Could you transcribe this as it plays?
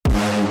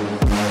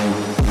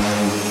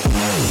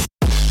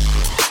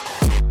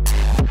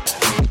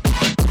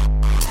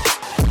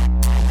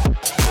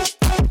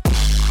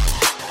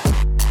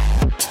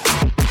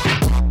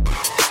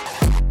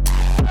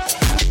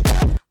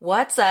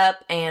What's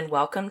up, and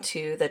welcome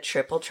to the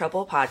Triple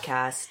Trouble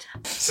podcast.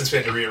 Since we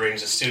had to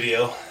rearrange the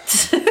studio,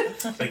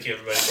 thank you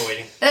everybody for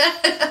waiting.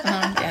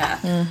 Yeah.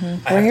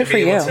 Mm-hmm. We're here for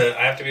you.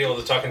 I have to be able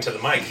to talk into the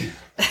mic.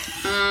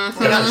 That's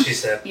what she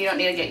said. You don't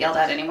need to get yelled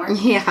at anymore.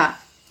 Yeah.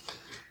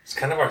 It's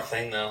kind of our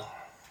thing, though.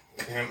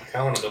 I kind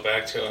of want to go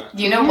back to it.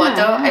 You know what,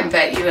 though? I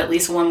bet you at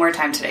least one more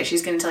time today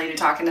she's going to tell you to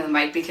talk into the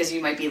mic because you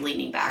might be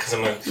leaning back. Because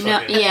I'm going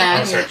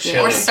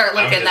to or start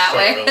looking that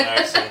way.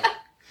 Relaxing.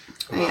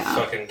 My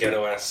fucking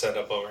ghetto ass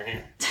setup over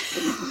here.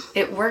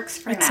 It works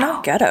for It's now.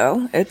 not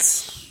ghetto.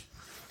 It's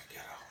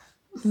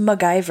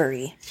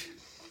MacGyvery.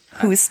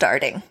 Who's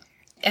starting?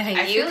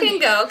 You can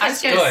go. I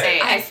was going to say,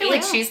 I feel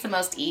like feel- she's the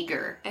most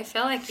eager. I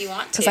feel like you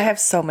want to. Because I have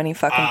so many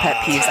fucking pet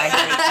peeves. I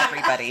hate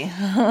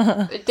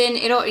everybody. Then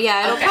it'll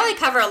probably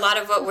cover a lot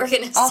of what we're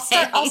gonna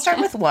say. I'll start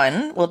with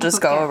one. We'll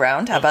just go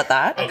around. How about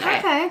that?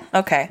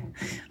 Okay.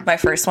 My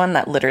first one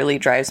that literally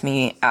drives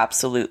me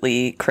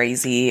absolutely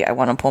crazy, I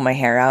want to pull my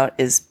hair out,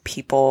 is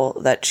people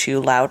that chew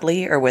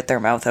loudly or with their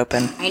mouth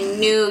open. I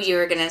knew you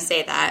were gonna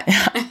say that.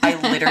 I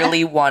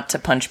literally want to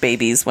punch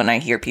babies when I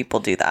hear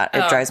people do that.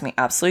 It drives me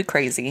absolutely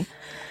crazy.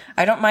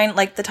 I don't mind,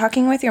 like, the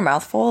talking with your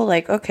mouth full.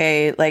 Like,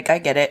 okay, like, I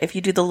get it. If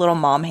you do the little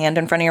mom hand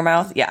in front of your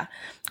mouth, yeah,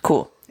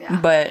 cool. Yeah.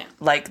 But,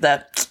 like,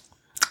 the...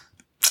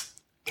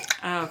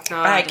 Oh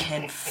god, I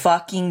can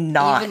fucking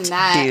not, Even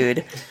that.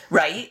 dude.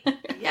 Right?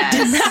 Yes.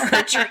 Doesn't that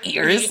hurt your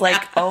ears?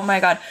 Like, oh my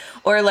god.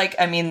 Or, like,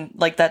 I mean,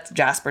 like, that's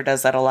Jasper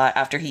does that a lot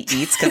after he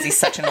eats because he's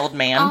such an old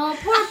man. Oh,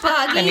 poor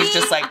Buggy. And he's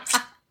just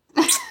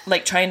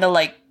like trying to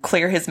like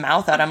clear his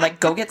mouth out. I'm like,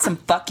 go get some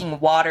fucking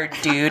water,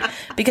 dude,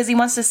 because he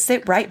wants to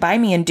sit right by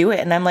me and do it.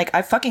 And I'm like,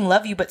 I fucking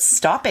love you, but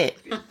stop it.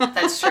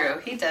 That's true.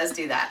 He does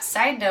do that.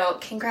 Side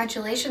note,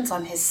 congratulations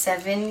on his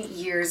 7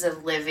 years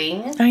of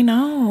living. I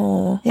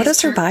know. What a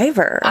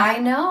survivor. I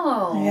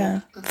know.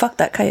 Yeah. Fuck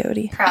that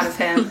coyote. Proud of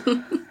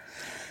him.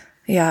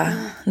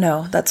 Yeah.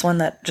 No, that's one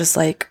that just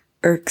like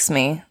irks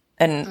me.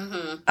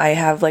 And I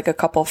have like a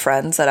couple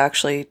friends that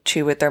actually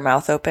chew with their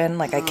mouth open.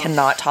 Like I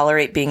cannot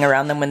tolerate being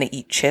around them when they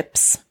eat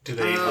chips. Do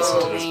they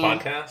listen to this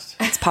podcast?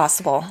 It's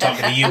possible.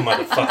 Talking to you,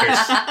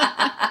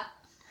 motherfuckers.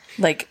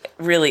 Like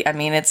really, I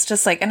mean, it's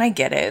just like, and I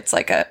get it.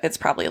 It's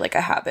probably like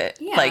a habit.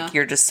 Yeah. Like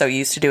you're just so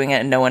used to doing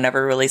it and no one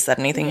ever really said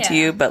anything to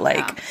you. But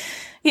like,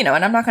 you know,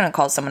 and I'm not going to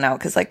call someone out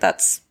because like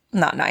that's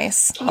not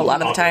nice a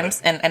lot of the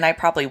times. And I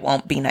probably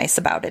won't be nice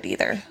about it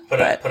either. Put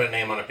a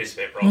name on a piece of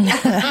paper.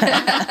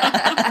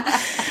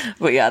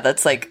 But yeah,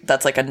 that's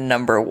like a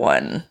number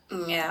one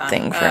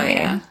thing for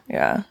me.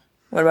 Yeah.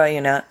 What about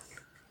you, Nat?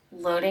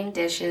 Loading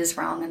dishes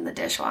wrong in the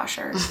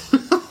dishwasher.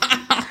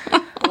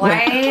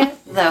 Why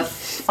the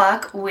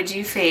fuck would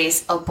you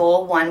face a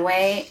bowl one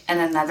way and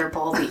another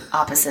bowl the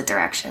opposite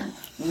direction?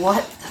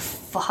 What the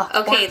fuck?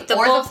 Okay, or the the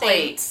bowl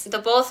plates. thing. The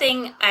bowl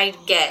thing, I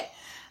get.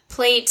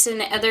 Plates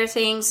and other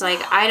things,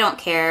 like I don't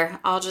care.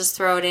 I'll just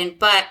throw it in.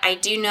 But I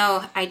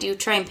do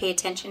try and pay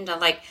attention to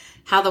like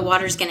how the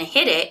water's going to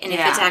hit it and if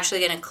it's actually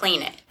going to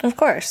clean it. Of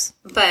course.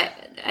 But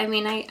I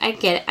mean, I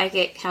get it. I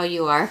get how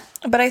you are.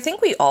 But I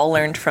think we all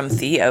learned from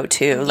Theo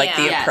too, like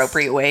the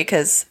appropriate way,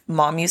 because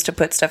Mom used to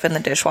put stuff in the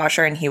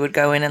dishwasher and he would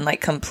go in and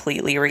like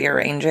completely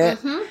rearrange it.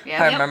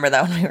 Yeah. I remember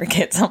that when we were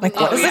kids. I'm like,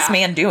 what is this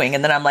man doing?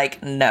 And then I'm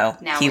like, no,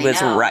 Now he we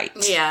was know. right.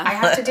 Yeah. I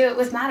have to do it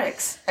with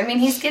Maddox. I mean,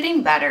 he's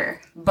getting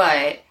better,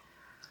 but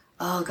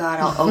oh god,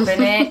 I'll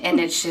open it and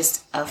it's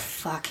just a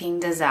fucking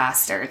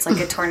disaster. It's like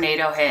a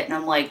tornado hit, and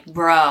I'm like,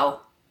 bro,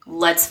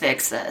 let's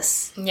fix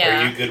this.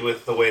 Yeah. Are you good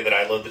with the way that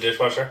I load the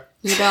dishwasher?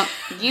 You don't.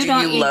 You Do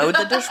don't. you load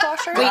the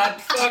dishwasher? God,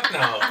 fuck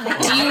no.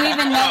 Do you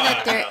even know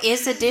that there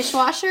is a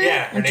dishwasher?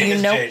 Yeah, her Do name you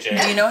is know?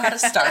 JJ. Do you know how to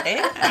start it?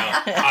 No,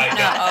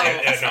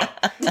 I don't.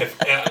 No.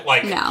 If,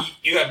 like, No.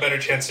 you got a better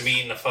chance of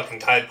eating a fucking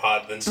Tide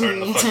Pod than starting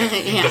the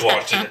fucking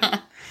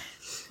dishwasher.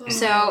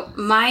 So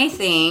my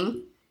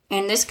thing,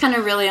 and this kind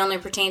of really only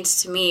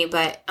pertains to me,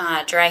 but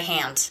dry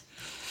hands.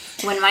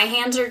 When my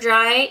hands are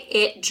dry,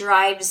 it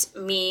drives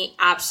me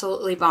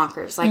absolutely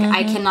bonkers. Like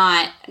I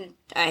cannot.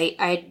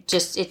 I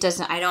just it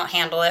doesn't. I don't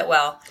handle it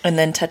well. And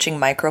then touching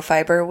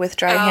microfiber with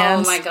dry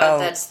hands. Oh my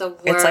god, that's the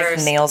worst. It's like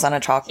nails on a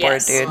chalkboard,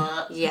 Yes. dude.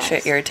 Yes.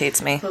 Shit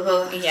irritates me.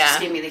 Yeah. Yeah.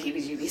 Just give me the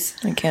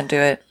heebie-jeebies. I can't do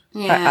it.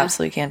 Yeah. I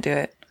absolutely can't do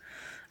it.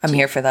 I'm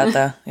here for that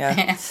though.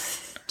 Yeah.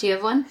 Do you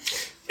have one?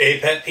 A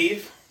pet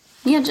peeve?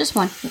 Yeah, just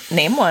one.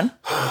 Name one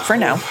for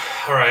now.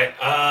 All right.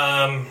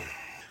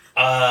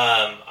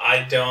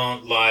 I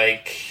don't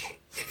like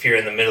if you're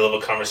in the middle of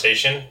a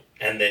conversation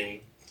and then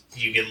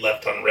you get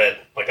left on red.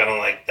 Like, I don't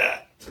like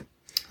that.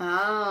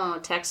 Oh,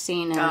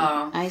 texting. And,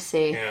 Oh. I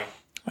see. Yeah.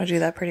 I do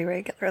that pretty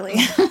regularly.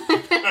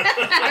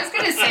 I was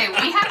gonna say,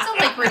 we have to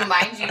like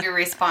remind you to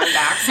respond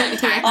back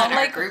sometimes in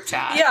our group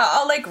chat. Yeah,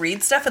 I'll like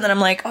read stuff and then I'm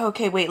like, oh,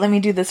 okay, wait, let me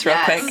do this real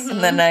Yes. quick.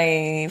 And then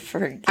I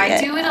forget. I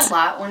do it a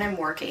lot when I'm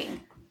working.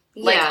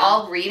 Like, Yeah.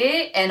 I'll read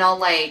it and I'll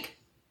like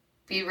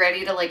be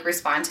ready to like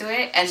respond to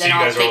it, and So then you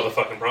I'll guys are all think,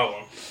 the fucking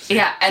problem.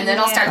 yeah, and then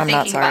I'll start I'm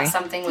not thinking about sorry.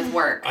 something with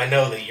work. I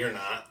know that you're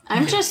not.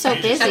 I'm just so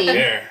You just busy. don't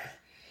care.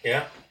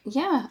 Yeah?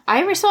 Yeah,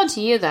 I respond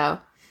to you though.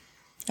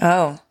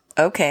 Oh,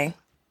 okay.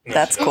 No,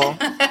 That's she cool.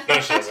 doesn't. No,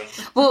 she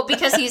doesn't. Well,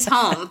 because he's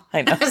home.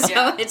 I know.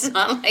 So it's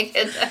not like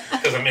it's...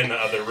 Because I'm in the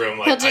other room.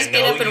 Like, He'll just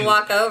get up and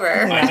walk over.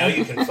 I know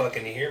you can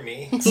fucking hear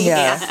me.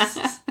 Yeah.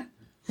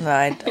 No,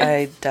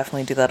 I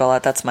definitely do that a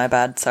lot. That's my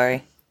bad.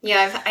 Sorry.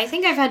 Yeah, I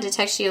think I've had to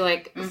text you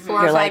like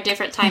 4 or 5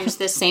 different times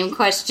the same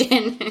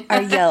question.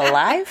 Are you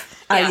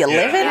alive? Are you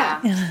living?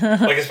 Yeah.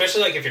 Like,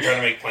 especially like if you're trying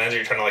to make plans or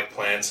you're trying to like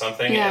plan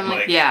something, and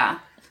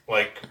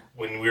like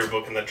when we were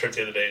booking the trip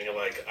the other day, and you're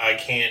like, I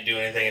can't do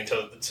anything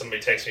until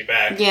somebody texts me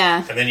back.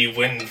 Yeah. And then you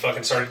went and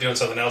fucking started doing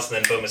something else,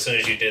 and then boom, as soon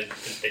as you did,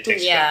 they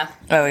text you back.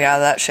 Oh yeah,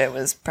 that shit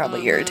was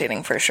probably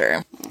irritating for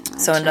sure.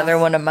 So another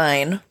one of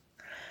mine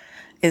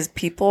is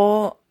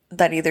people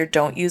that either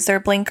don't use their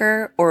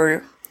blinker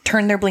or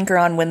turn their blinker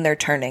on when they're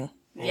turning.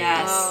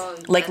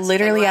 Yes. Like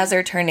literally as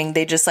they're turning,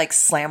 they just like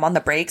slam on the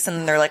brakes and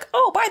then they're like,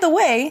 oh, by the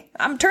way,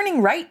 I'm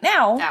turning right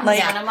now. That was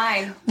like, one of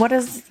mine.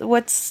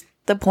 What's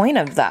the point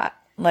of that?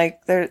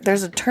 Like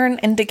there's a turn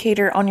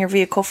indicator on your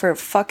vehicle for a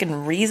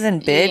fucking reason,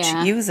 bitch.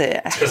 Yeah. Use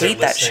it. I hate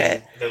that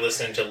shit. They're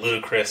listening to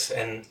Ludacris,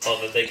 and all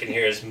that they can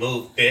hear is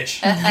 "move,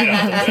 bitch." Get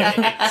out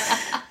the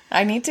way.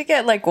 I need to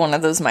get like one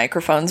of those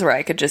microphones where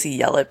I could just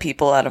yell at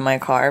people out of my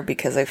car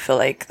because I feel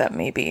like that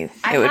maybe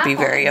it would be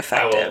very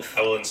effective.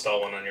 I will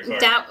install one on your car.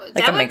 That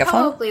Like a would megaphone?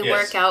 probably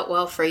work out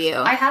well for you.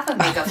 I have a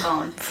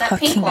megaphone. That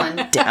pink one.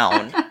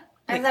 Down.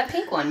 I have that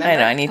pink one. I Remember?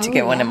 know. I need to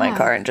get one in my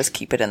car and just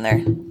keep it in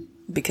there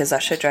because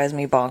that shit drives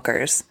me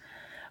bonkers.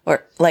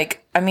 Or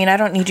like, I mean, I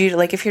don't need you to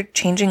like if you're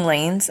changing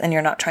lanes and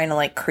you're not trying to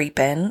like creep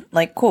in,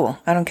 like cool.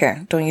 I don't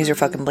care. Don't use your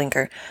fucking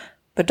blinker.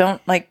 But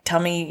don't like tell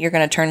me you're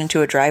gonna turn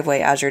into a driveway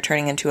as you're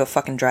turning into a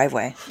fucking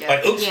driveway. Yeah.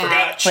 Like, oops,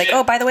 forgot. Like, Shit.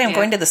 oh, by the way, I'm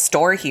going to the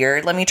store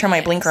here. Let me turn my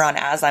blinker on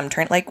as I'm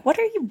turning. Like, what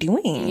are you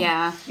doing?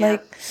 Yeah.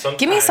 Like, Sometimes-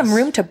 give me some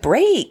room to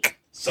brake.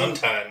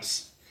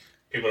 Sometimes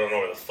people don't know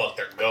where the fuck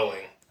they're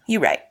going, You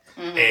right.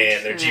 and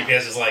their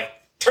GPS is like,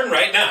 turn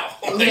right now.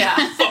 Like, Yeah.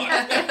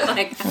 fuck.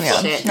 Like,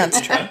 Yeah, shit.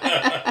 that's true.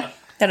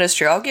 That is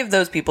true. I'll give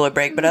those people a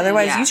break, but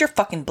otherwise, use your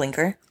fucking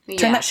blinker.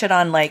 Turn that shit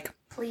on, like,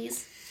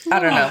 Please. I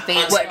don't know,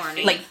 Advance what,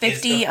 warning. like Is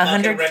 50, the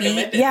 100 fucking feet?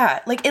 recommended. Yeah,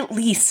 like at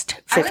least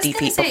 50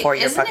 feet before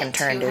you're fucking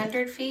turned.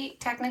 200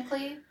 feet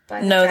technically? By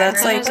the No,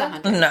 that's driver like,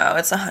 license? no,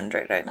 it's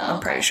 100. I'm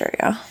pretty sure,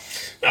 yeah.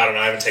 I don't know.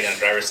 I haven't taken a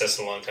driver's test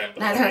in a long time, but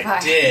Neither when have I.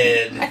 I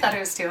did, I thought it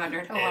was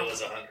 200. Oh, it well.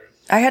 was 100.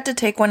 I had to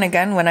take one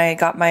again when I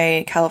got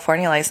my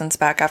California license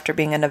back after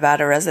being a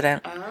Nevada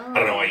resident. I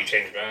don't know why you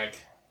changed back.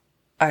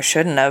 I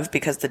shouldn't have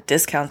because the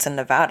discounts in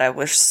Nevada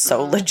were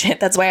so legit.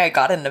 That's why I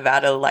got a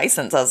Nevada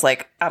license. I was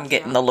like, I'm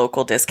getting the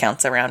local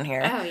discounts around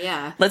here. Oh,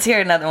 yeah. Let's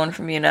hear another one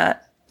from you,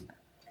 Nat.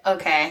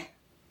 Okay.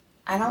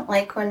 I don't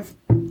like when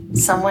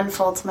someone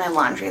folds my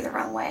laundry the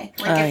wrong way.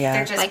 Like if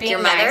they're just Like being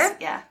your nice. mother?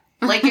 Yeah.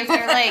 Like if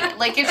they're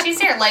like if she's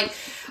here, like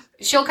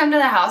she'll come to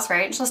the house,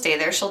 right? And she'll stay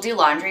there. She'll do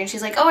laundry and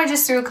she's like, oh, I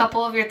just threw a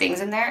couple of your things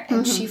in there.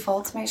 And she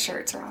folds my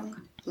shirts wrong.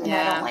 And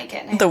I don't like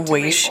it. And I The have to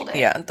way refold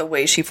it. the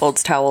way she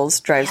folds towels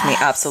drives me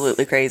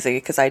absolutely crazy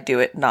because I do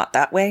it not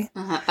that way.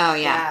 Oh, yeah.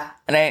 Yeah.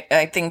 And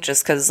I think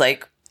just because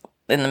like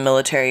in the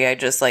military, I've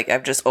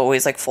just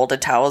always like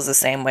folded towels the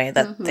same way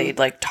that they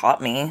like taught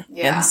me.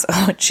 Yeah. And so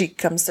when she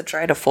comes to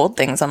try to fold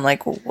things, I'm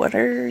like, what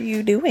are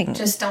you doing?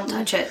 Just don't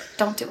touch it.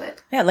 Don't do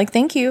it. Yeah, like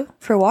thank you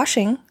for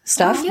washing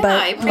stuff, Yeah, but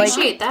I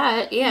appreciate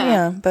that. Yeah.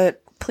 yeah,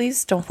 but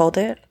please don't fold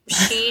it.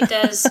 She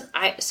does.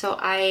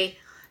 I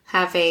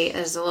have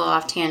as a little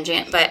off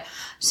tangent, but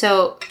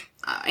so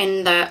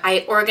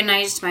I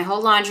organized my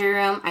whole laundry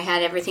room. I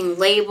had everything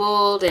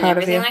labeled and Proud of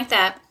everything you. like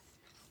that.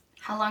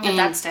 How long did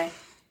that stay?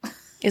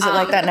 Is it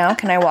like that now?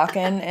 Can I walk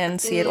in and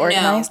see it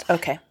organized?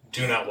 Okay.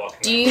 Do not walk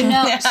in. Do you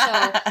know?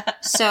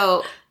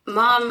 So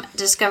Mom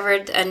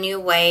discovered a new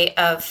way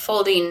of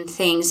folding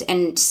things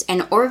and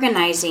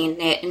organizing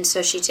it, and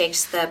so she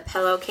takes the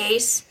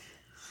pillowcase.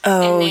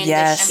 Oh, and then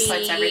yes. the And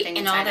puts sheet everything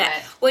and all inside of that,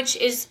 it. which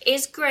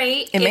is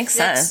great. It if makes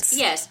that's- sense.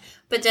 Yes,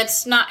 but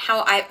that's not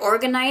how I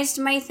organized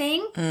my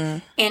thing.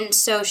 Mm. And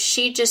so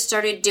she just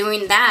started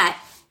doing that,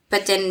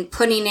 but then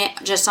putting it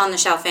just on the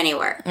shelf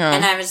anywhere.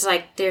 And I was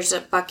like, "There's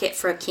a bucket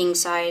for a king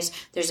size.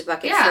 There's a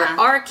bucket Yeah.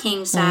 for our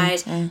king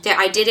size." There,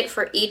 I did it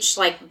for each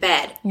like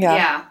bed. Yeah.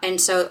 Yeah.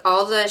 And so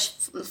all the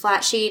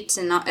flat sheets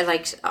and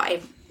like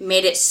I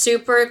made it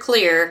super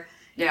clear.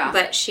 Yeah.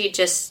 But she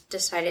just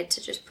decided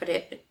to just put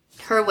it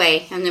her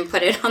way and then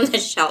put it on the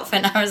shelf,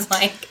 and I was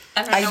like,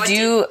 I don't know what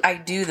to I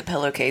do the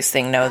pillowcase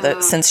thing though,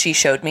 that since she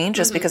showed me,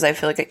 just because I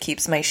feel like it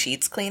keeps my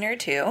sheets cleaner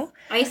too.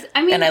 I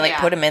mean, And I like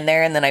Yeah. put them in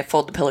there and then I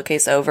fold the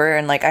pillowcase over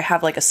and like I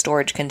have like a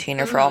storage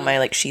container for all my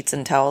like sheets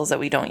and towels that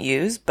we don't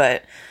use,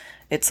 but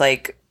it's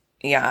like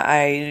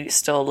I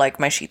still like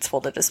my sheets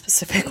folded a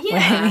specific way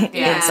inside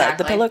the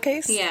exactly.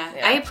 pillowcase. yeah.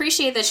 I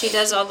appreciate that she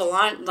does all the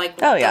the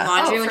Oh, yeah.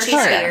 laundry Oh, when for she's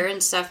sure. here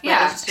and stuff. But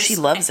Yeah. it's just, She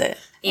loves it.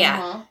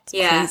 Yeah,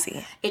 yeah.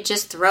 Crazy. It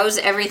just throws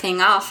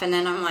everything off, and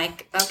then I'm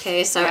like,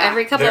 okay. So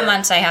every couple of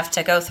months, I have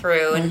to go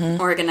through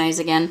and organize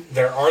again.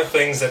 There are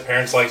things that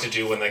parents like to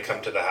do when they come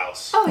to the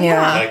house. Oh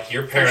Yeah. Like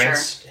your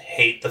parents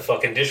hate the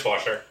fucking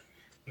dishwasher.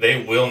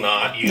 They will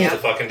not use the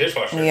fucking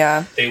dishwasher.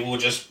 Yeah. They will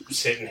just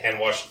sit and hand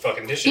wash the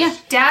fucking dishes. Yeah.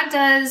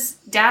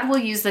 Dad will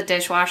use the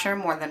dishwasher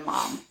more than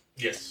Mom.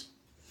 Yes.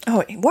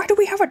 Oh, why do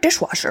we have a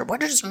dishwasher? Why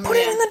just put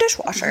it in the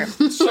dishwasher?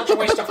 It's such a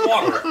waste of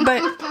water.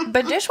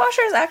 But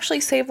dishwashers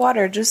actually save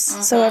water,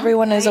 just so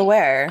everyone is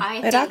aware.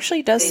 It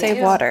actually does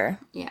save water.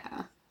 Yeah.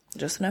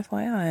 Just an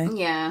FYI.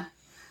 Yeah.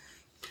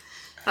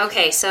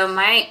 Okay, so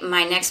my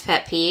next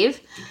pet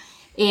peeve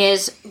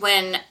is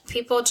when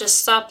people just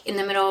stop in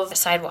the middle of a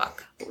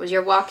sidewalk.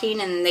 You're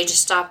walking and they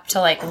just stop to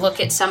like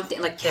look at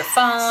something like their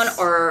phone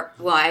or,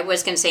 well, I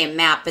was going to say a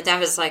map, but that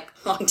was like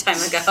a long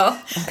time ago.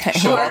 Okay,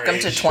 welcome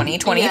to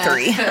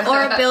 2023. Yeah.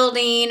 Or a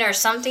building or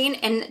something,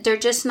 and they're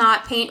just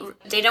not paying,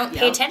 they don't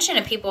pay attention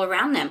to people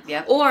around them.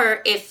 Yep.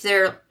 Or if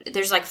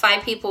there's like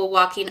 5 people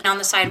walking on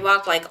the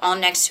sidewalk, like all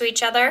next to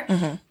each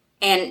other,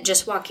 and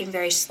just walking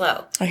very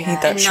slow. I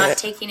hate that and shit. not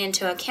taking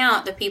into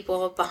account the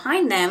people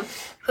behind them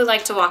who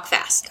like to walk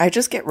fast. I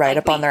just get right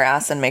up on their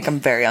ass and make them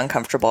very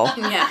uncomfortable.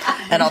 Yeah.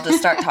 And I'll just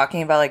start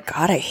talking about like,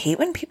 God, I hate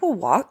when people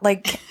walk.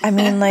 Like, I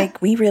mean,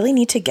 like, we really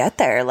need to get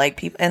there. Like,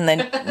 people, and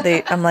then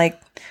I'm like,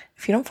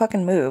 if you don't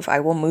fucking move, I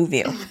will move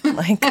you.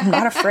 Like, I'm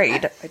not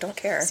afraid. I don't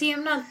care. See,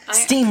 I'm not...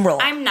 Steamroll.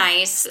 I'm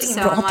nice,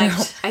 so I'm like,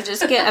 I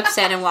just get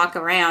upset and walk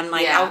around.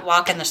 Like, I'll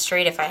walk in the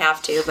street if I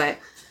have to, but...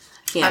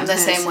 Yeah, I'm the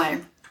same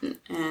way.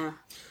 Yeah.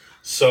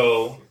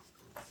 So,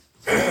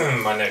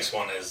 my next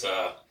one is,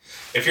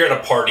 if you're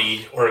at a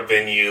party or a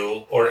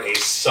venue or a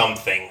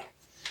something,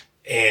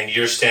 and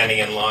you're standing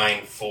in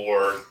line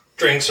for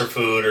drinks or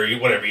food or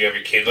whatever, you have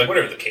your kids, like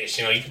whatever the case,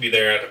 you know, you could be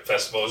there at a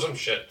festival or some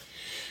shit,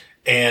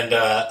 and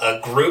a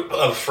group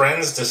of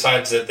friends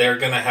decides that they're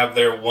going to have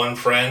their one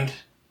friend,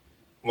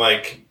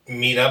 like,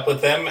 meet up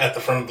with them at the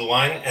front of the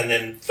line, and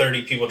then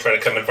 30 people try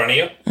to come in front of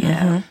you.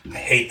 Yeah. I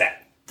hate that.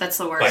 That's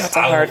the worst. Like, That's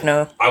a hard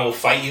no. I will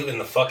fight you in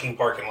the fucking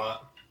parking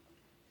lot.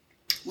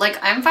 Like,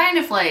 I'm fine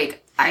if,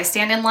 like, I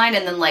stand in line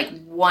and then, like,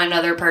 one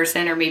other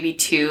person or maybe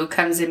 2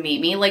 comes and meet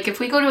me. Like, if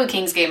we go to a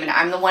Kings game and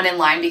I'm the one in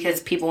line because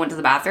people went to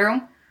the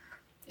bathroom,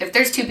 if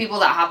there's 2 people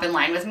that hop in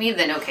line with me,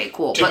 then okay,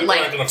 cool. But,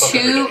 like,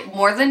 2,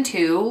 more than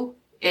 2,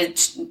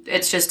 it's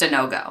just a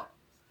no-go.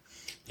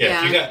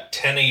 Yeah, if you got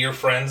 10 of your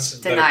friends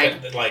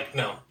Denied. that are, like,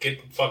 no,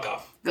 fuck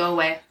off. Go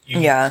away.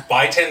 You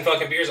buy 10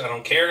 fucking beers, I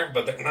don't care,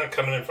 but they're not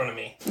coming in front of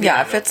me.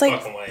 Yeah, if it's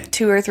like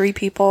 2 or 3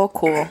 people,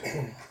 cool.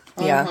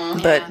 Yeah,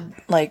 but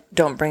like,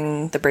 don't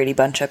bring the Brady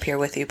Bunch up here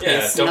with you,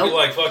 please. Yeah, don't be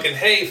like fucking,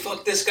 hey,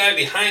 fuck this guy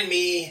behind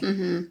me.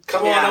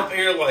 Come on up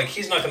here. Like,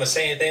 he's not going to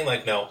say anything.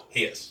 Like, no,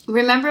 he is.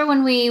 Remember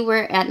when we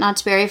were at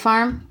Knott's Berry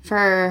Farm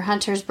for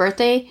Hunter's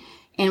birthday,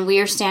 and we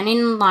were standing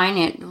in line?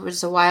 It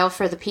was a while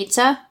for the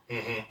pizza,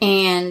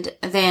 and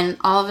then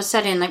all of a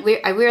sudden, like we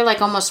were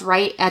like almost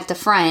right at the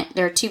front.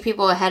 There were 2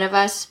 people ahead of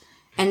us,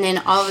 and then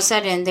all of a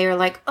sudden they were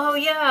like, "Oh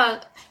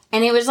yeah."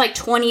 And it was like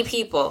 20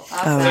 people.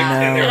 And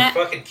they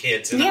were fucking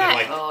kids. And I'm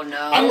like, oh no.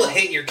 I will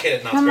hate your kid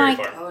at Knott's Berry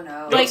Farm. Oh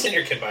no. Don't send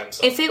your kid by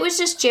himself. If it was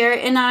just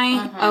Jarrett and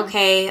I,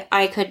 okay,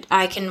 I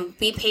can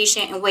be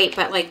patient and wait.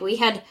 But like, we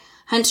had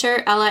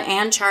Hunter, Ella,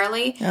 and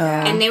Charlie,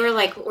 and they were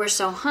like, we're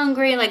so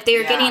hungry. Like, they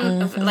were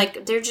getting,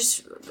 like, they're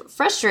just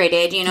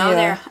frustrated, you know?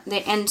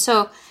 And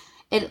so...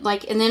 It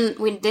like, and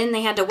then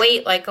they had to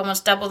wait like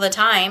almost double the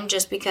time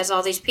just because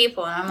all these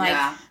people, and I'm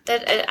like,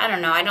 that I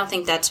don't know. I don't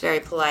think that's very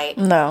polite.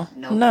 No,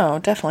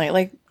 definitely.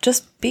 Like,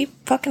 just be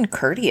fucking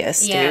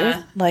courteous,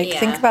 dude. Like,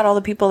 think about all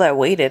the people that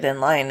waited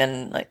in line,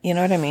 and like, you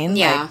know what I mean?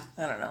 Yeah.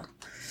 Like, I don't know.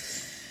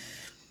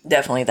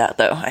 Definitely that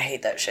though. I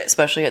hate that shit,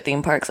 especially at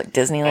theme parks like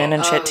Disneyland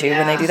and shit too.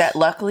 When they do that,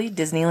 luckily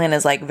Disneyland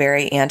is like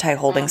very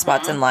anti-holding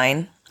spots in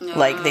line.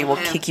 Like, they will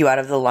kick you out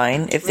of the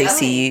line if they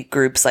see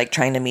groups, like,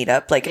 trying to meet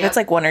up. Like, if it's,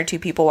 like, 1 or 2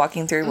 people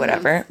walking through,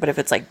 whatever. But if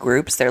it's, like,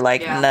 groups, they're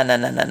like,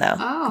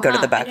 no. Go to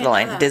the back of the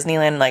line.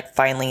 Disneyland, like,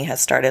 finally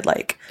has started,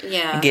 like,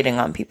 getting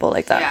on people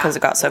like that because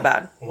it got so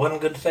bad. One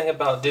good thing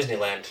about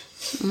Disneyland.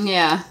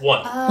 Yeah.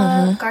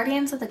 One.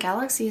 Guardians of the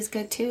Galaxy is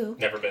good, too.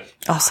 Never been.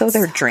 Also,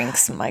 their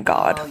drinks, my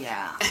God. Oh,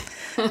 yeah.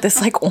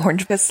 This, like,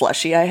 orange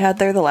slushie I had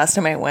there the last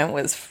time I went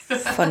was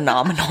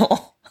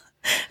phenomenal.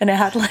 And it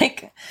had,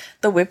 like,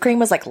 the whipped cream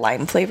was, like,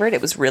 lime flavored.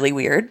 It was really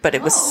weird, but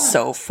it was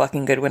so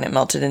fucking good when it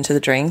melted into the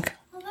drink.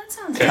 Well, that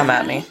sounds Come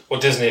at me. Well,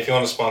 Disney, if you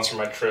want to sponsor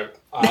my trip,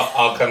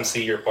 I'll come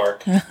see your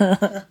park.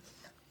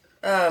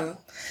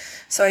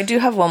 So I do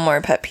have one more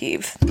pet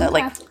peeve that,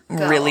 like,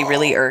 really,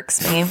 really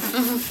irks me.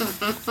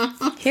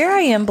 Here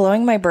I am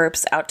blowing my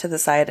burps out to the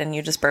side, and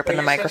you just burp in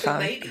the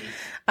microphone.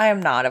 I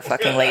am not a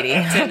fucking lady.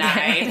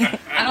 Denied.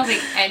 I don't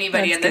think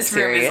anybody in this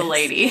room is a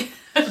lady.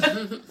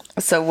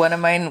 So one of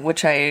mine,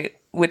 which I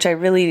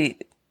really,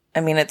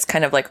 I mean, it's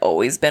kind of like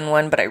always been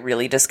one, but I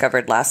really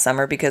discovered last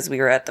summer because we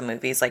were at the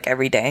movies like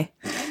every day,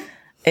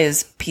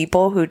 is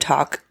people who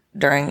talk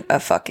during a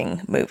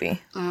fucking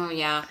movie. Oh,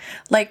 yeah.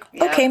 Like,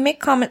 okay, make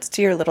comments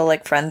to your little,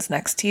 like, friends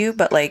next to you,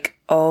 but, like,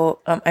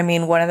 I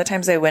mean, one of the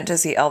times I went to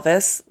see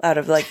Elvis out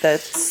of, like, the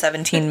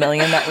 17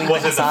 million that we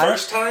Was it the saw.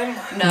 first time?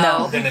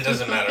 No. Then it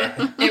doesn't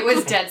matter. It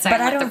was dead silent.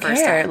 But I don't the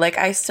first care. time. Like,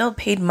 I still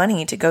paid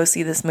money to go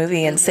see this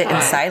movie and sit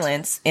in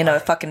silence in a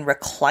fucking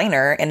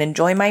recliner and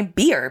enjoy my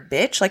beer,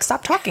 bitch. Like,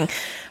 stop talking.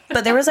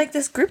 But there was, like,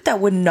 this group that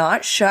would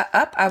not shut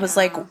up. I was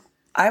like,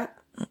 I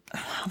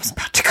was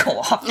about to go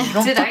off. You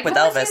don't fuck with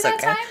Elvis,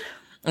 okay?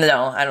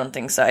 No, I don't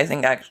think so. I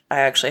think I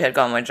actually had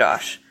gone with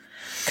Josh.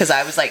 Because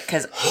I was like,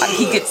 because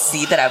he could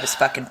see that I was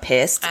fucking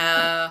pissed.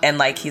 And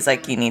like, he's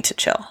like, you need to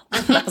chill.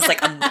 And I was like,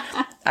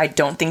 I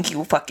don't think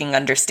you fucking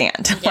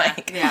understand.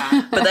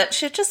 But that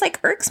shit just like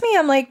irks me.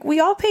 I'm like, we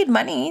all paid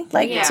money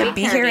like to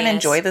be here and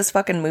enjoy this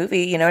fucking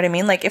movie. You know what I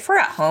mean? Like if we're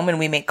at home and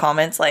we make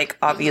comments, like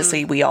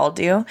obviously we all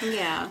do.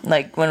 Yeah.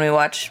 Like when we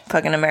watch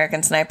fucking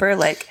American Sniper,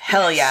 like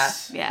hell yeah.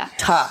 Yeah.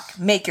 Talk.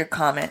 Make your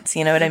comments.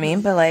 You know what I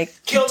mean? But like.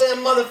 Kill them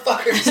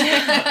motherfuckers.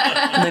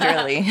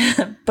 Literally.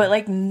 But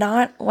like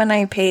not when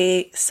I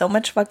pay so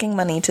much fucking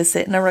money to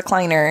sit in a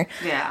recliner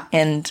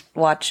and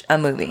watch a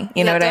movie.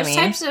 You know what I mean?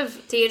 Those types of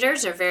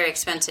theaters are very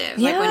expensive.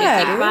 Like when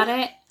you think about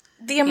it.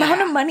 The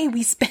amount of money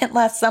we spent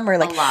last summer,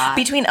 like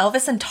between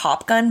Elvis and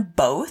Top Gun,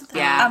 both.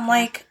 Yeah. I'm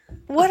like,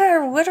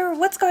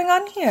 what's going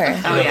on here?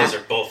 Those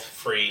are both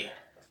free.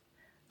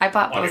 I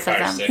bought both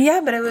of them.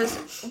 Yeah, but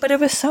it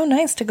was so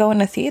nice to go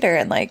in a theater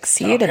and like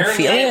see it and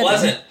feel it. It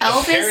wasn't.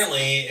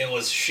 Apparently, it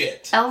was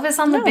shit. Elvis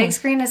on the big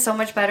screen is so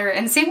much better,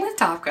 and same with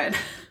Top Gun.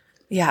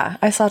 Yeah,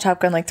 I saw Top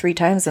Gun like 3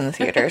 times in the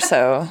theater,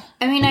 so...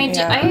 I mean,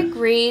 I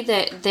agree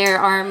that there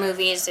are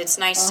movies, it's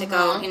nice to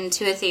go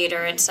into a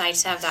theater, it's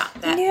nice to have that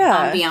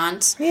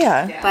ambiance.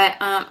 Yeah. But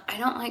I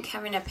don't like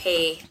having to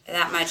pay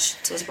that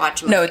much to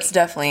watch a movie. No, it's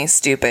definitely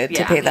stupid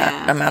to pay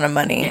that amount of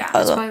money. Yeah,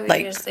 that's why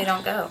they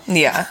don't go.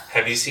 Yeah.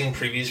 Have you seen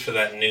previews for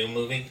that new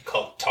movie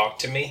called Talk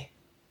to Me?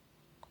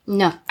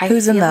 No.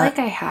 Who's in that? I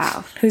feel like I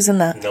have. Who's in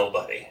that?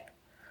 Nobody.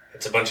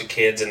 It's a bunch of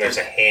kids and there's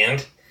a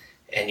hand,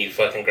 and you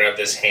fucking grab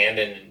this hand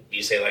and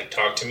you say, like,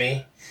 talk to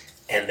me,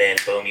 and then,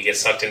 boom, you get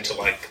sucked into,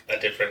 like, a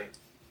different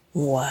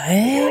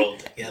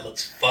world. Yeah, it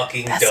looks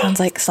fucking dope. That sounds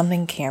like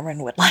something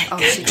Cameron would like. Oh,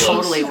 she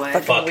totally would.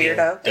 Fucking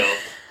weirdo. Dope.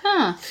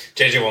 Huh.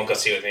 JJ won't go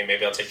see with me.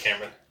 Maybe I'll take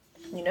Cameron.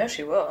 You know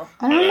she will.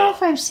 I don't know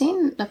if I've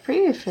seen a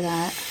preview for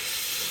that.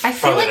 I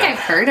feel like I've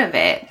heard of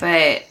it,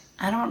 but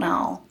I don't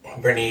know.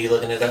 Brittany, are you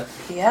looking it up?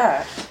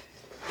 Yeah.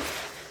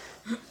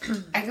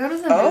 I go to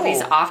the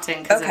movies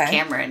often because of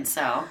Cameron,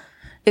 so...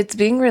 It's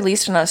being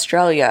released in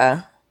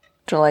Australia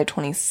July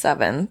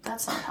 27th.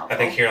 That's not helpful. I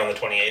think here on the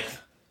 28th.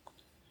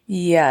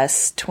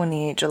 Yes,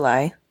 28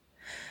 July.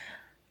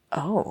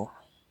 Oh,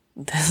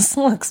 this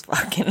looks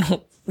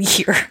fucking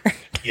weird.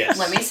 Yes.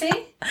 Let me see.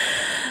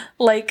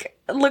 Like,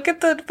 look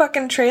at the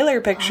fucking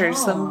trailer pictures.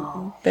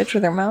 Some bitch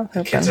with her mouth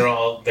open. Kids are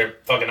all, their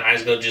fucking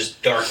eyes go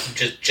just dark,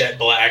 just jet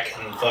black,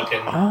 and fucking...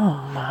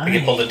 Oh, my. They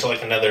get pulled into,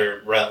 like,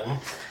 another realm.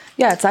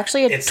 Yeah, it's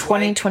actually a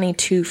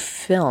 2022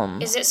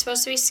 film. Is it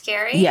supposed to be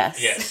scary?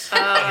 Yes. Yes.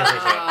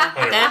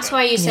 100%. That's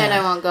why you said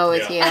I won't go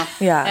with you.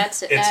 Yeah.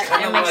 It's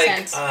kind of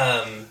like,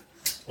 sense.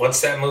 What's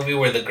that movie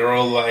where the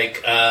girl,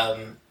 like,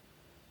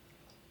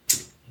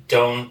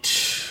 don't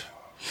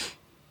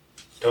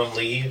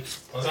leave?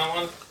 Was that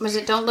one? Was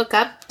it Don't Look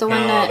Up? The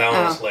one that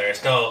one was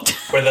hilarious. No,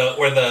 where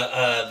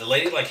the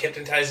lady, like,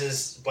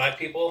 hypnotizes black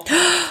people.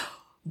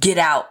 Get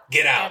Out.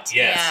 Get Out,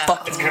 yes. Yeah.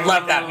 Fucking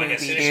love that movie,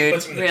 as soon dude. as she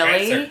puts them in the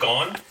trance, they're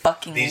gone.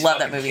 Fucking love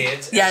that movie.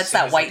 Yeah, it's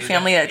that white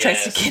family that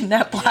tries to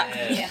kidnap black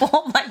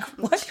people. I'm like,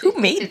 what? Who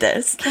made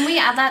this? Can we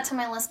add that to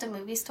my list of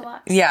movies to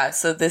watch? Yeah,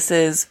 so this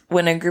is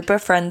when a group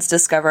of friends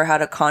discover how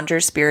to conjure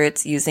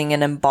spirits using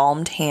an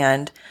embalmed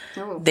hand.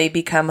 They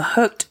become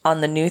hooked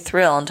on the new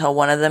thrill until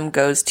one of them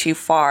goes too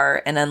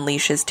far and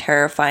unleashes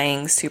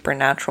terrifying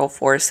supernatural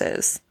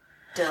forces.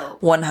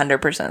 Dope.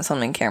 100%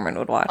 something Cameron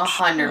would watch.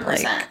 100%.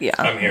 Like, yeah,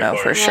 I'm here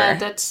for sure. Yeah,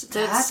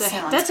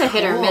 that's a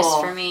hit or miss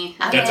for me.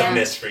 That's a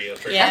miss for you,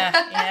 for sure.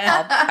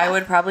 Yeah. I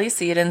would probably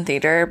see it in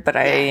theater, but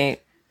I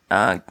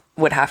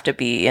would have to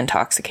be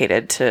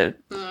intoxicated to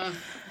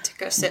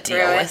go sit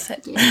deal through with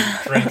it.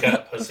 Drink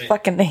up, pussy.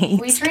 Fucking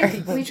hate.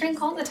 We drink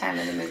all the time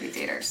in the movie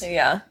theaters.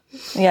 Yeah.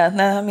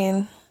 No, I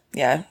mean...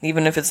 Yeah,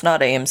 even if it's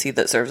not AMC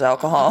that serves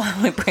alcohol,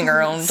 we bring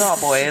our own tall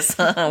boys.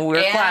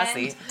 We're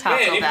classy.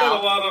 Man, you've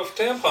got a lot of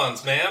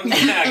tampons, ma'am.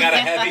 Yeah, I got a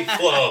heavy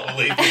flow.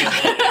 Leave me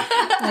alone.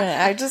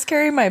 I just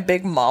carry my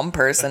big mom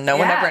purse, and no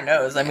one ever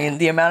knows. I mean,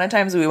 the amount of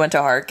times we went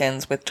to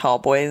Harkins with tall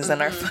boys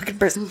in our fucking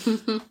purse.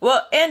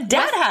 Well, and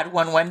Dad had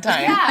one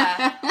time.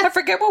 Yeah. I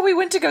forget what we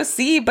went to go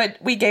see, but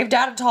we gave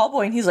Dad a tall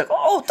boy, and he's like,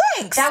 "Oh,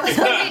 thanks." That was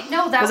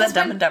when was that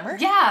Dumb and Dumber?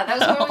 Yeah, that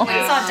was when we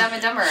saw Dumb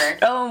and Dumber.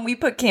 Oh, and we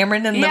put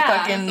Cameron in the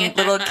fucking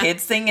little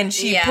kids thing, and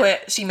she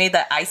made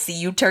that I see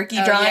you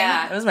turkey drawing.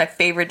 Yeah. It was my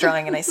favorite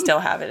drawing, and I still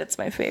have it. It's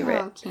my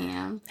favorite. Oh,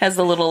 Cam. Has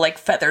the little like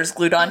feathers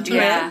glued onto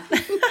it.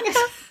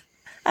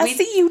 I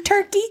see you,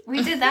 turkey.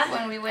 We did that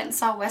when we went and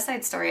saw West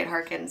Side Story at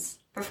Harkins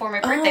before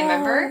my birthday.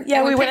 Remember?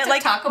 Yeah, we went at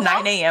like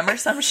 9 a.m. or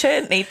some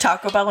shit and ate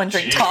Taco Bell and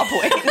drank Tall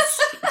Boys.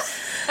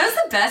 That was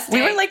the best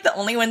day. We were like the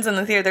only ones in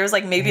the theater. There was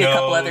like maybe a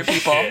couple other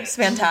people. It was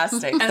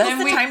fantastic.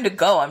 That's the time to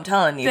go, I'm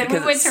telling you,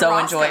 because it's so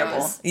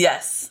enjoyable.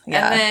 Yes.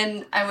 Yeah. And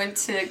then I went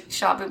to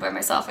Shabu by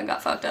myself and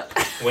got fucked up.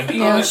 When do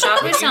you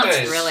Shabu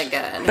sounds really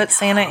good. But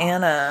Santa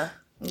Ana.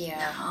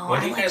 Yeah. When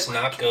do you guys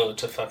not go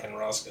to fucking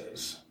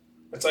Roscoe's?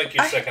 It's like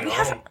your second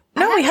home.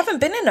 No, we haven't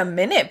been in a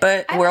minute,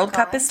 but World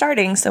Cup is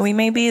starting, so we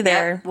may be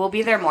there. Yep, we'll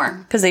be there more.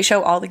 Because they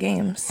show all the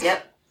games.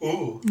 Yep.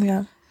 Ooh.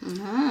 Yeah.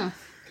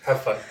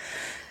 Have fun.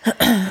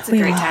 It's a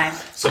great time.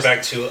 So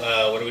back to,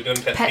 what are we doing?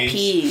 Pet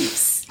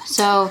peeves?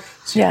 So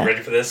you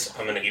ready for this?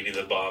 I'm going to give you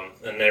the bomb,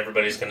 and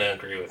everybody's going to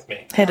agree with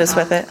me. Hit us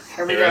with it.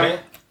 Here we go. Ready?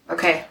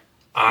 Okay.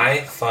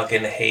 I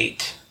fucking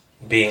hate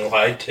being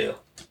lied to.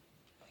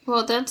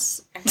 well,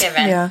 that's a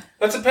given. Yeah.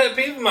 That's a pet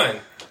peeve of mine.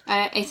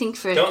 I think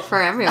for Don't-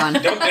 everyone.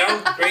 Don't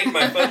downgrade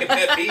my fucking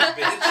pet peeve,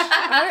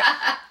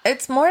 bitch.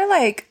 It's more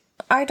like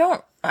I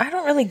don't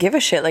really give a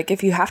shit. Like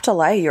if you have to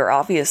lie, you're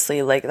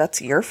obviously like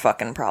that's your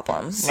fucking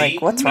problem. See?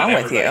 Like what's Not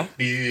wrong with you?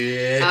 everybody.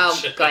 Bitch.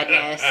 Oh,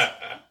 goodness.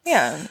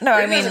 Yeah. No, I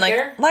Really mean doesn't like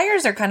care?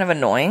 liars are kind of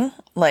annoying.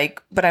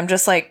 Like, but I'm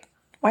just like,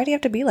 why do you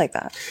have to be like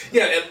that?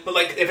 Yeah, but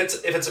like if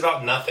it's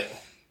about nothing,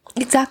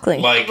 Exactly.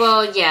 like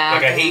Well, yeah.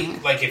 like I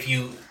hate like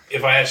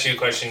if I ask you a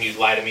question, you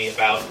lie to me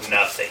about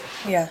nothing.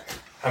 Yeah.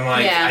 I'm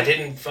like, Yeah. I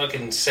didn't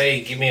fucking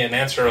say, give me an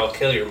answer or I'll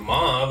kill your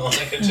mom.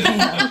 Like, I just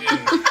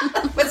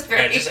fucking, Was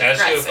very I just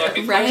asked you a aggressive.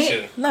 fucking right?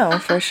 question. No,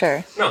 for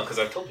sure. No, because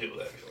I've told people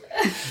that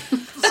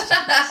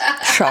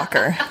before.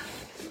 Shocker.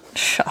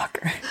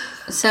 Shocker.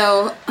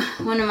 So,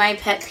 one of my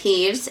pet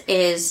peeves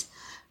is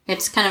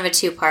it's kind of a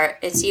two-part.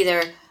 It's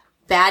either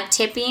bad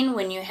tipping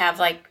when you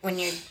have when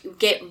you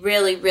get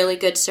really, really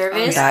good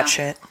service. That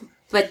shit.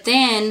 But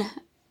then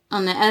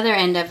on the other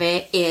end of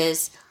it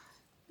is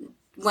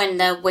when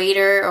the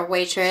waiter or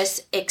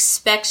waitress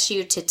expects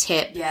you to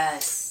tip.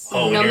 Yes.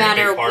 Oh, when No you're in a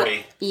matter big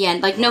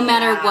party. no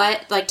matter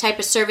what type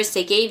of service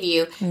they gave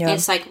you, Yeah.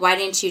 it's like, why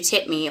didn't you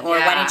tip me, or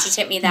Yeah. why didn't you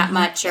tip me that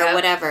much, or Yep.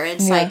 whatever.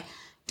 It's Yeah. like,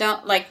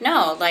 don't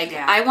no,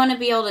 Yeah. I want to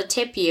be able to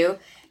tip you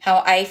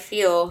how I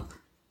feel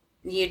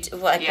what you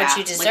deserve. Like what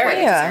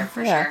you Yeah, deserve,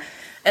 for yeah. sure.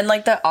 And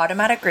like the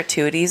automatic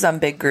gratuities on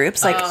big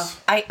groups, like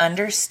I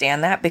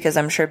understand that because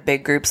I'm sure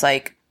big groups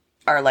like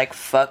are like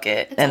fuck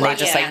it and a they lot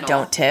just to like handle.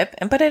 don't tip.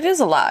 But it is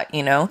a lot,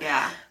 you know?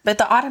 Yeah. But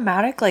the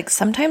automatic, like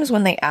sometimes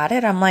when they add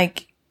it, I'm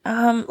like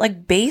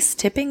base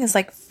tipping is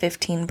like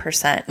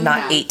 15%,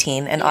 not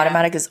 18, and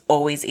automatic is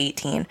always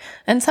 18.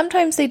 And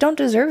sometimes they don't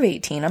deserve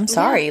 18. I'm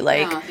sorry.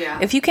 yeah.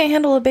 If you can't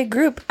handle a big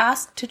group,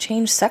 ask to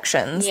change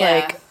sections. Yeah.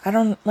 Like I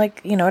don't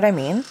you know what I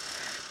mean?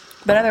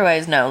 But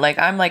otherwise, no.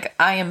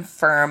 I am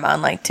firm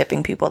on like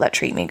tipping people that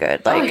treat me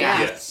good. Like yeah.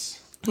 Yes.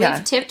 Yeah.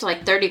 We've tipped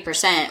like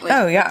 30% with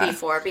Oh, yeah.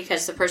 before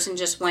because the person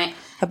just went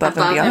Above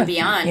above, and and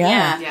beyond. beyond.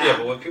 Yeah. Yeah. Yeah,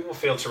 but what people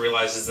fail to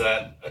realize is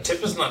that a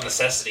tip is not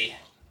necessity.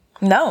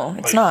 No,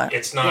 it's Like, not.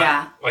 It's not.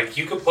 Yeah. Like,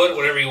 you could put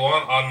whatever you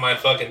want on my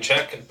fucking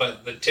check,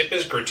 but the tip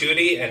is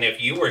gratuity, and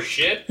if you were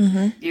shit,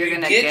 You're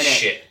gonna get get it.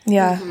 shit.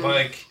 Yeah.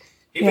 Like,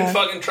 even Yeah.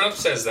 fucking Trump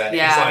says that.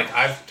 Yeah. He's like,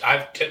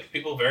 I've tipped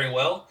people very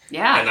well,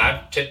 Yeah. and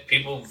I've tipped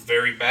people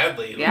very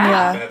badly. Yeah.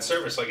 Yeah. Bad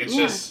service. Like, it's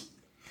just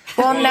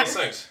Well, one of na- those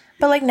things.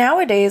 but like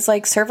nowadays,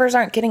 like servers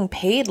aren't getting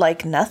paid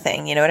like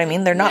nothing. You know what I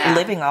mean? They're not Yeah.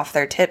 living off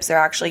their tips. They're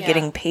actually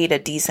getting paid a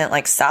decent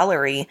like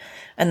salary,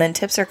 and then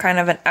tips are kind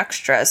of an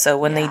extra. So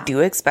when they do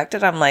expect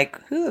it, I'm like,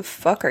 who the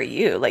fuck are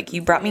you? Like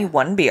you brought me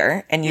one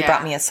beer and you Yeah.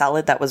 brought me a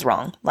salad that was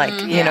wrong. Like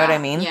you know what I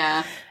mean?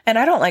 Yeah. And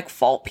I don't like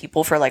fault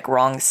people for like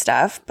wrong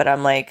stuff, but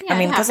I'm like, Yeah, I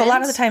mean, it because a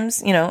lot of the happens.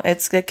 times, you know,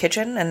 it's the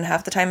kitchen, and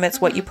half the time it's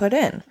what you put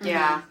in.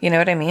 Yeah. You know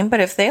what I mean? But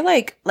if they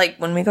like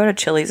when we go to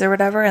Chili's or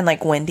whatever, and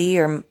like Wendy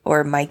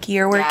or Mikey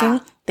are working, Yeah.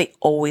 they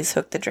always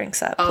hook the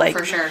drinks up. Oh, like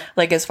for sure.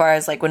 Like as far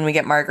as like when we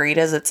get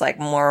margaritas, it's like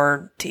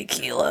more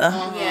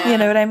tequila. Yeah. You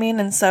know what I mean?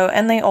 And so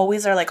they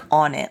always are like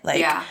on it. Like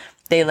Yeah.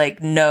 they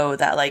like know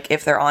that like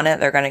if they're on it,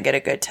 they're gonna get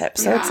a good tip.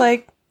 So it's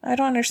like I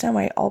don't understand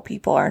why all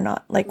people are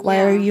not like.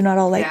 Why are you not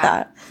all like Yeah.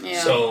 that? Yeah.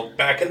 So,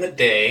 back in the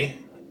day,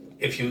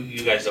 if you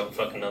guys don't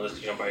fucking know this,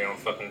 you don't buy your own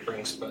fucking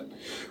drinks, but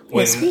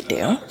when... Yes, we do.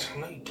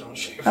 No, you don't.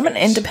 Shut your I'm an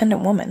face.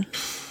 independent woman.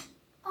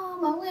 All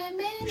my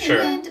women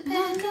Sure.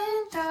 independent.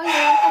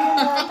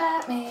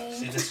 About me.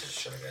 See, this is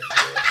shit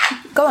I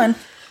gotta do. Go on.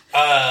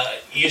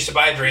 You used to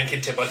buy a drink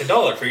and tip like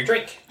 $1 for your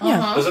drink. Yeah.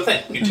 That was the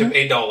thing. You tip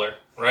 $1,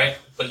 right?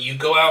 But you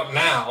go out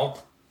now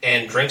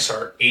and drinks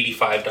are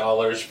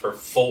 $85 for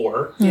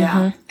 4.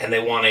 Yeah. And they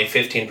want a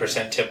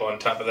 15% tip on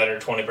top of that or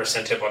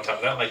 20% tip on top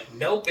of that. Like,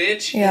 no,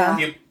 bitch. Yeah.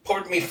 You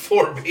poured me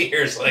 4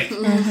 beers. Like,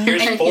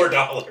 here's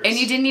 $4. And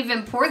you didn't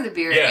even pour the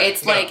beer. Yeah,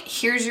 It's no. like,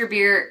 here's your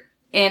beer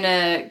in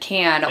a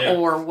can Yeah.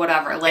 or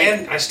whatever. Like,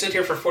 And I stood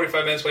here for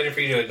 45 minutes waiting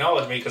for you to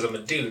acknowledge me because I'm a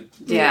dude.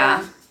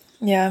 yeah.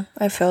 Yeah,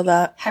 I feel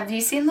that. Have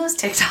you seen those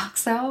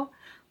TikToks though?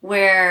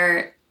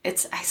 Where I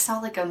saw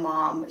like a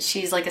mom,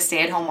 she's like a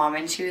stay-at-home mom,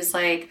 and she was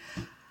like,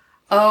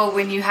 oh,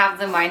 when you have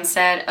the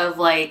mindset of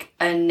like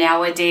a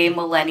nowadays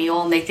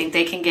millennial and they think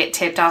they can get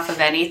tipped off of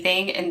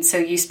anything, and so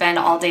you spend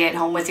all day at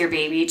home with your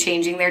baby,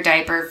 changing their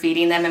diaper,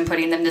 feeding them and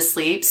putting them to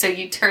sleep, so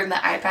you turn the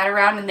iPad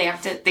around and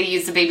they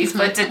use the baby's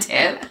foot to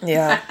tip.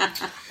 Yeah.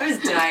 I was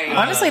dying.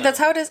 Honestly, that's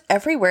how it is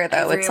everywhere,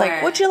 though. It's like,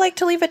 Everywhere. would you like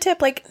to leave a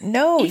tip? Like,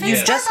 no, Even you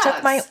just took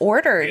Starbucks. my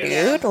order,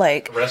 Yeah. dude.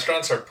 Like,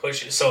 Restaurants are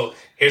pushing. So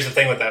here's the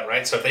thing with that,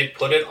 right? So if they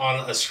put it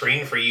on a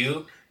screen for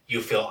you, you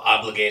feel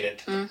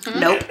obligated. Nope.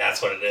 And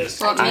that's what it is.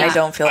 Well, I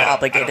don't feel I don't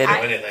obligated. feel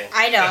anything.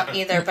 I don't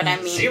either, but I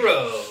mean, 0.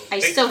 I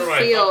Thanks still for my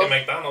feel- fucking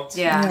McDonald's.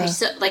 Yeah. I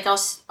still, like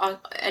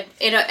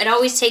it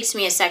always takes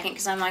me a second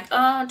because I'm like,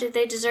 oh, did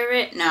they deserve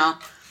it? No.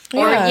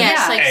 Or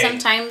yes, like Hey,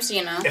 sometimes,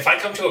 if I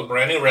come to a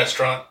brand new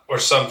restaurant or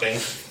something,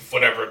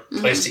 whatever,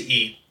 place to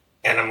eat,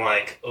 and I'm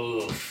like,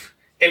 ooh,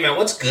 hey man,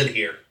 what's good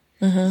here?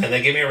 And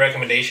they give me a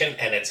recommendation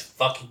and it's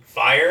fucking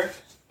fire,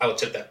 I would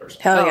tip that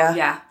person. Hell yeah.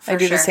 yeah, I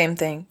do the same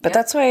thing. But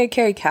that's why I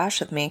carry cash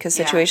with me, because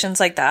situations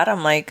like that,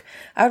 I'm like,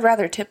 I would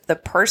rather tip the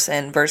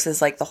person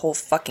versus like the whole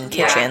fucking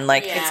kitchen.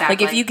 Like,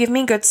 like if you give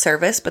me good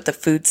service, but the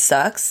food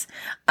sucks,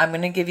 I'm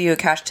going to give you a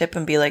cash tip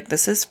and be like,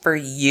 this is for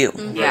you.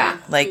 Yeah.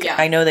 Like,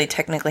 I know they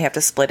technically have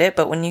to split it,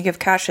 but when you give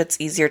cash,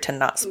 it's easier to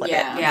not split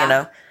it, you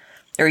know?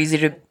 Or easy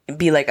to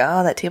be like,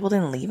 oh, that table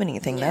didn't leave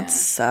anything. That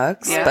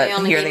sucks.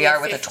 But here they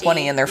are with a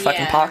 20 in their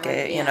fucking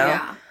pocket, you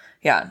know?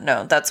 Yeah,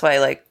 no, that's why,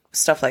 like,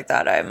 stuff like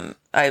that,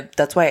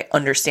 that's why I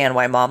understand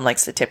why mom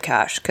likes to tip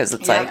cash, because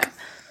it's like,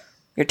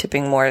 you're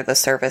tipping more the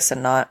service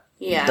and not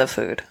the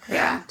food.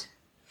 Yeah,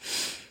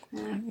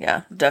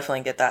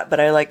 definitely get that.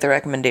 But I like the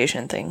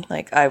recommendation thing.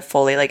 Like, I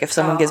fully, like, if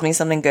someone gives me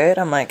something good,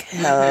 I'm like,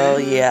 hell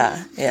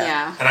yeah.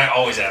 And I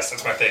always ask,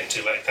 that's my thing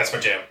too, like, that's my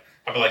jam.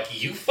 I'll be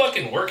like, you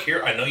fucking work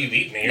here, I know you've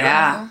eaten here.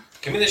 Yeah.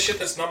 Give me the shit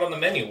that's not on the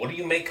menu. What do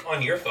you make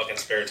on your fucking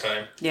spare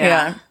time?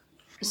 Yeah.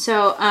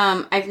 So,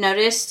 I've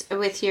noticed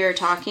with your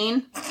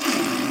talking,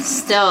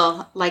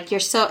 still, like, you're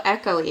so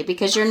echoey,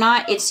 because you're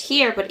not, it's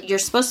here, but you're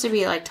supposed to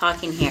be, like,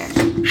 talking here.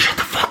 Shut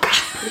the fuck up.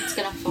 It's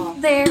gonna fall.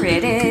 There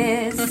it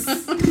is.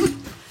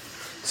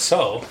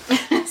 So.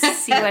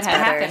 See what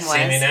happened was.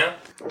 See me now?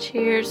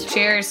 Cheers.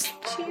 Cheers.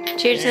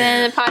 Cheers to the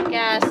end of the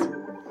podcast.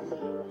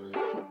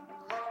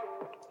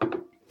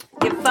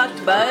 Get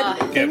fucked,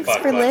 bud. Get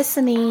fucked, bud.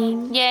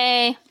 Listening.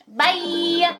 Yay. Bye.